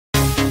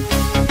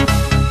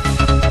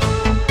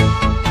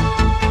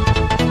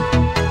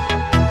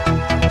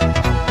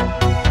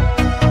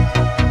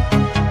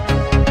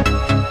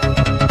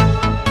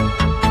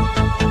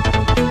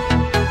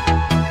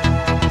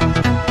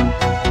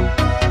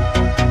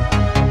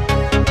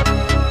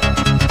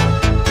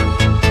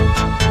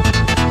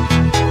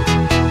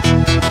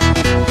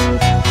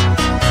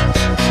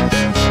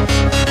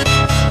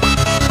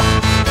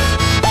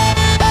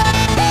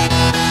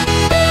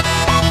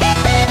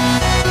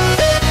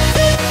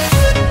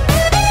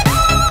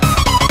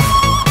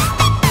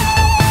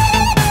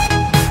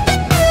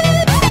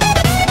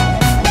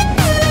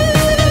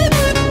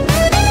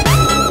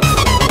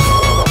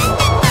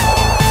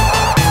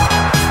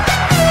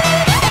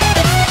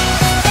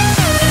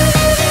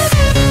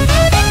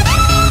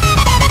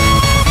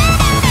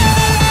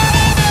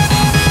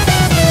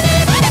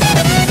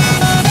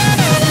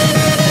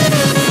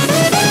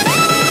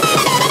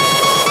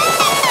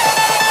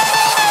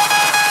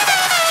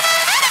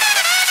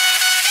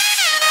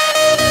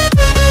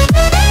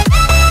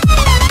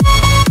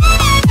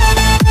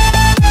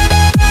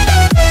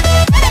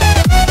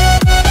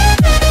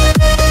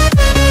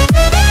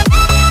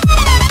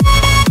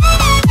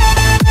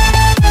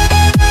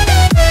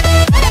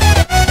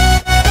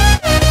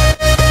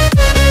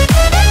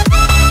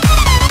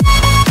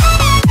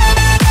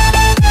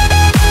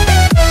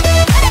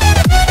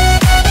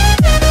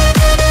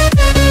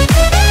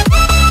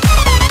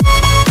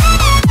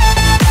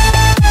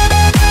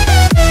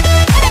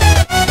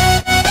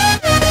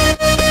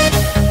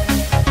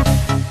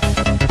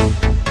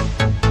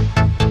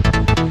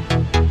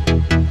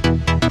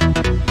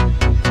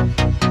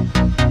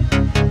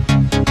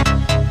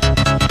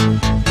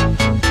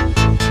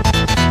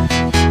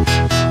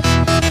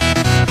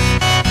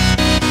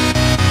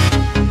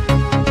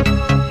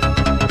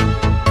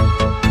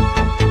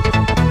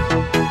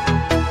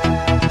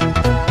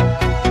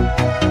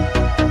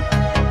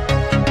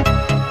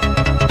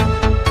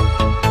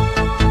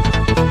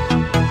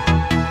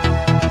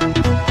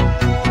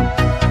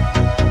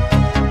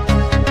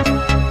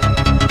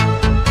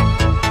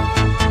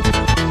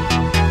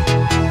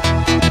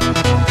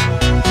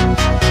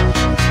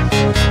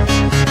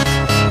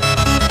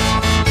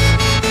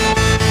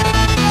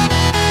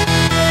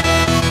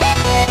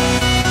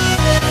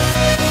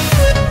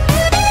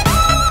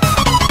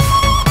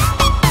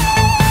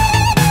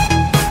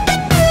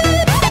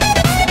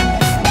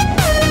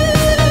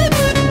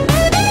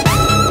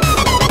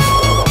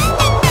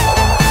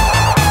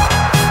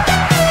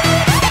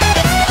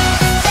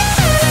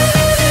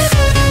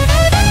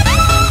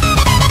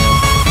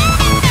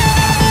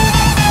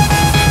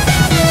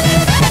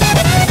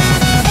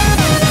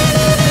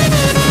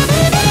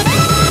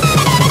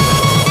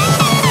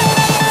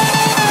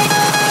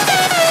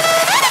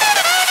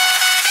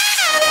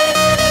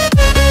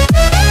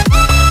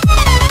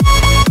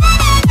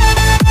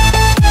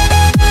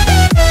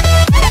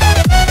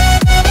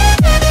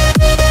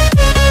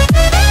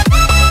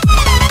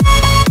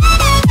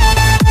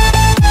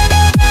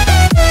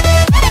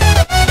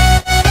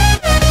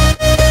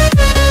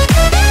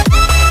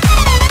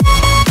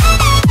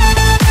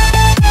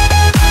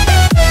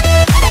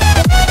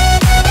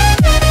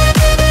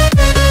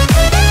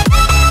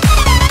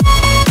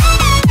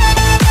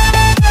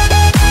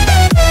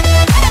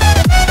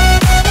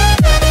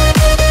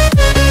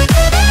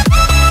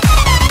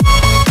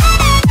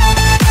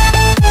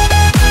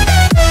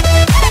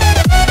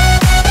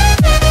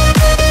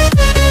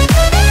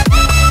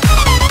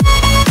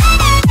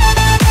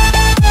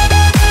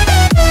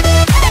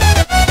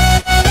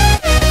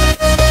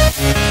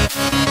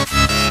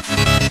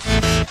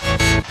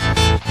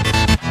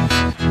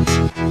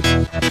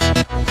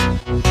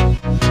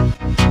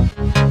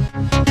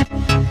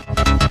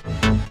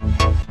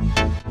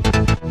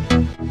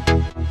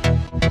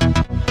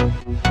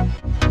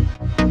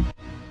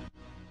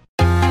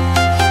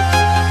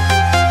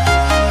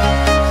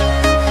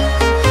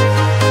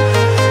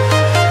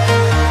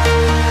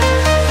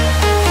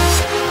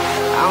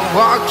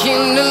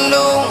walking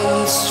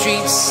alone, the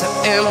streets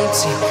are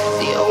empty.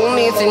 The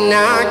only thing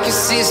I can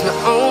see is my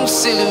own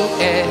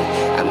silhouette.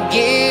 I'm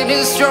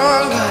getting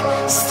stronger,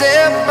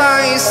 step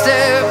by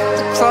step.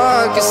 The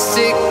clock is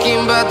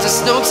ticking, but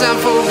there's no time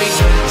for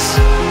regrets.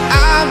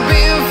 I've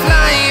been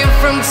flying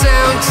from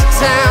town to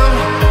town,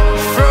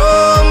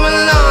 from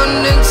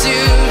London to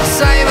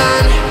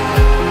Taiwan.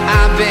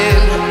 I've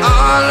been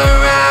all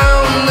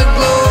around the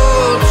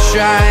globe,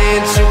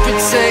 trying to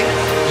protect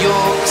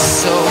your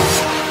soul.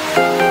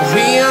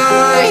 We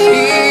are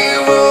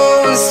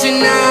heroes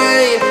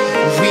tonight.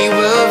 We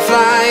will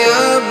fly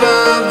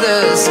above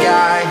the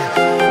sky.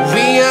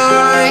 We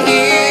are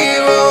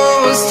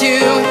heroes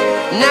tonight.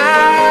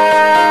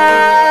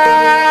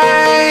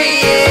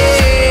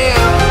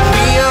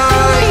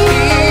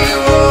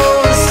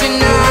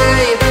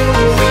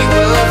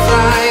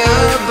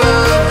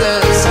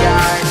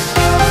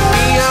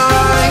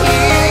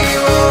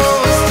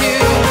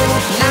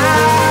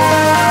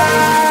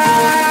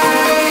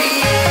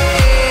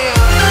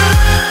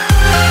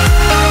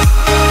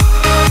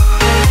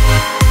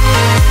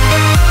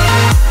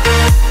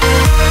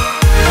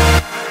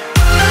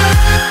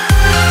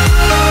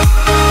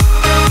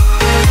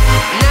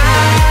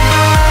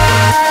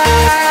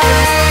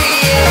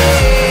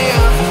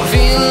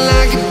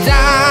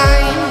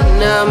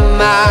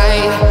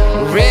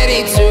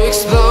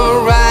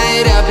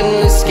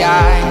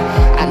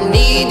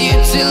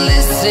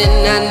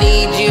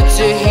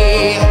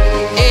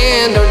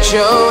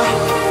 Show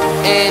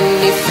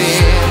any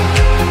fear.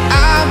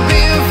 I've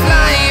been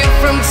flying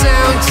from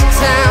town to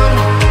town,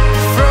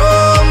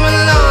 from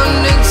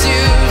London to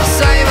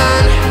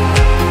Taiwan.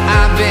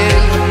 I've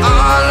been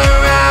all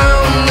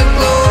around the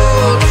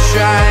globe,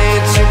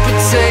 trying to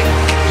protect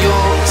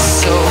your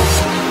soul.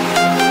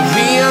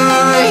 We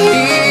are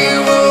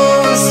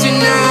heroes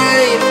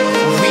tonight.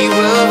 We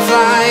will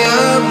fly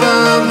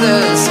above the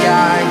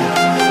sky.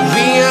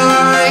 We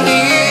are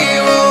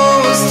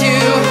heroes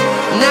tonight.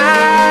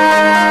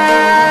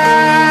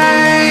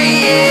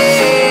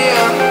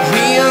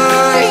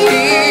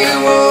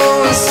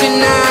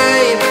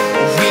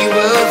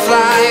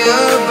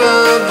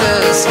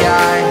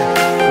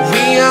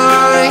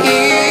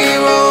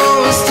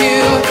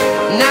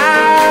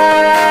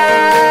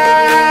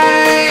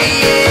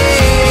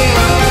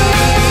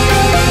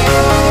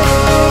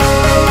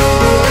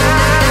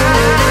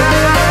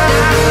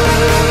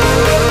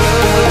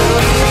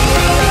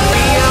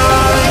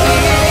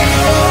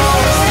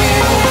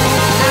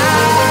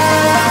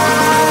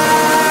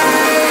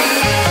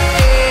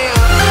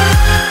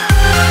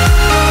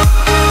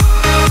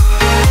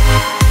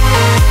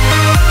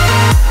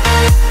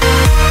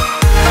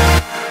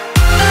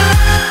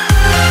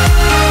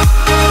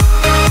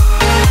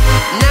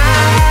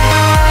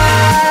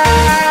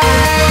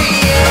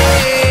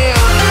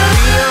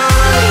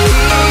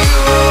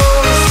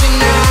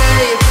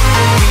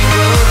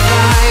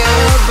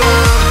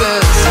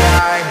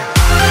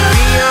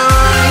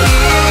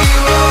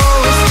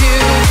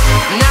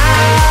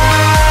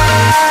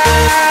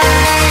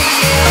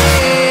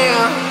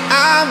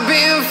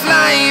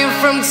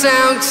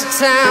 Town to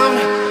town,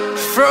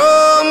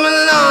 from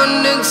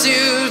London to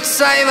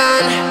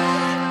Taiwan.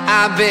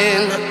 I've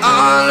been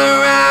all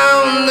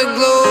around the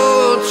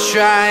globe,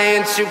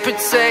 trying to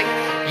protect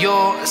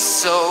your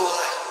soul.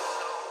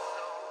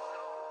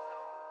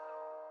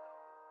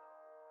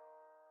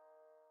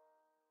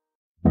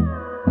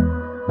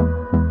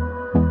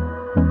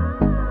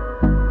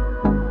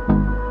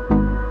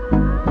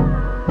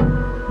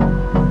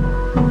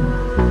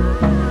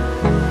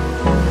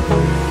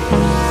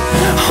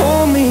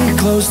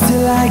 Close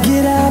till I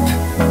get up.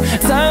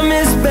 Time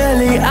is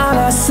barely on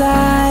our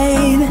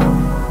side.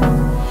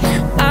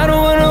 I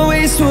don't wanna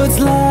waste what's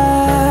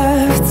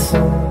left.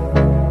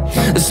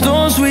 The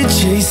storms we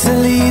chase are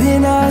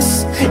leading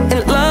us,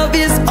 and love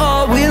is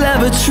all we'll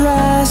ever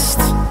trust.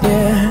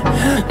 Yeah,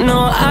 no,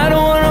 I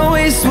don't wanna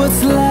waste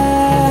what's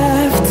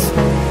left.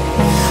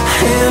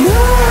 And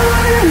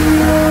on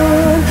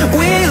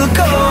we'll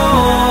go,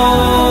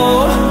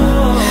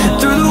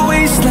 through the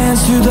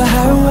wastelands, through the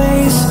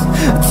highways,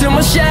 till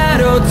my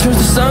shadow turns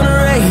to sun.